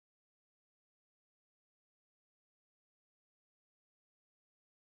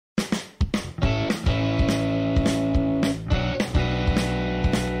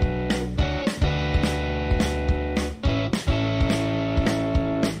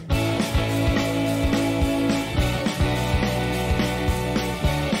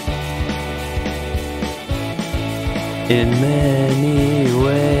In many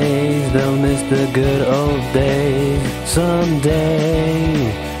ways, they'll miss the good old days. Someday,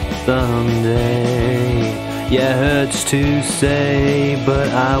 someday. Yeah, hurts to say, but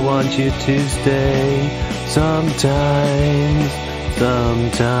I want you to stay. Sometimes,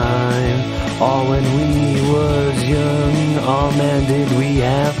 sometime. Oh, when we was young, oh man, did we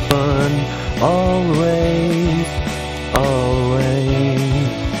have fun. Always, always.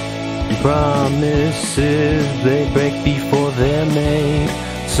 Promises they break before they're made.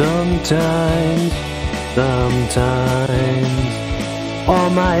 Sometimes, sometimes. All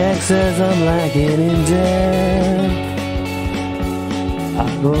my exes I'm lacking in depth.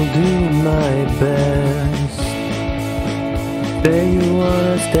 I will do my best. Say you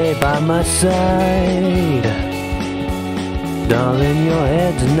wanna stay by my side. Darling, your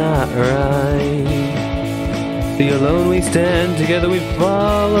head's not right. See, alone we stand, together we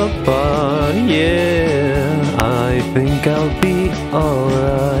fall apart. Yeah, I think I'll be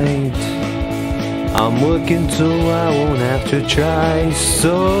alright. I'm working so I won't have to try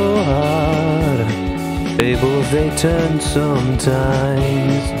so hard. Tables they turn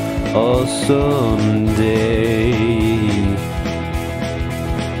sometimes, or someday.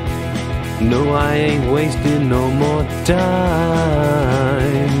 No, I ain't wasting no more time.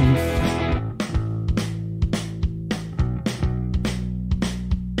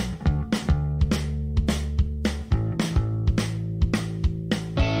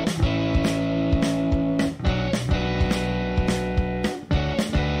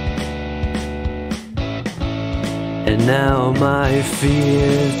 And now my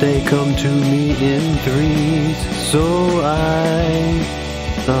fears, they come to me in threes. So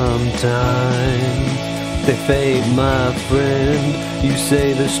sometimes they fade, my friend. You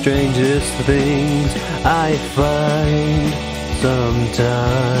say the strangest things I find.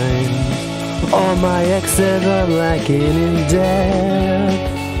 Sometimes all my exes are lacking in depth.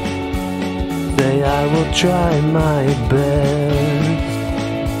 Say I will try my best.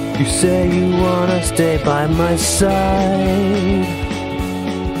 You say you wanna stay by my side.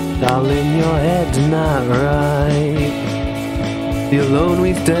 Darling, your head's not right. The alone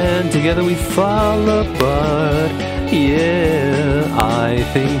we stand, together we fall apart. Yeah, I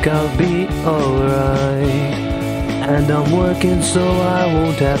think I'll be alright. And I'm working so I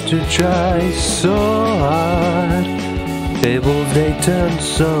won't have to try so hard. Tables they turn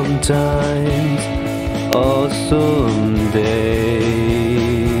sometimes, or someday.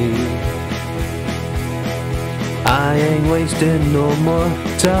 I ain't wasting no more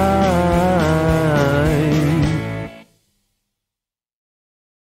time.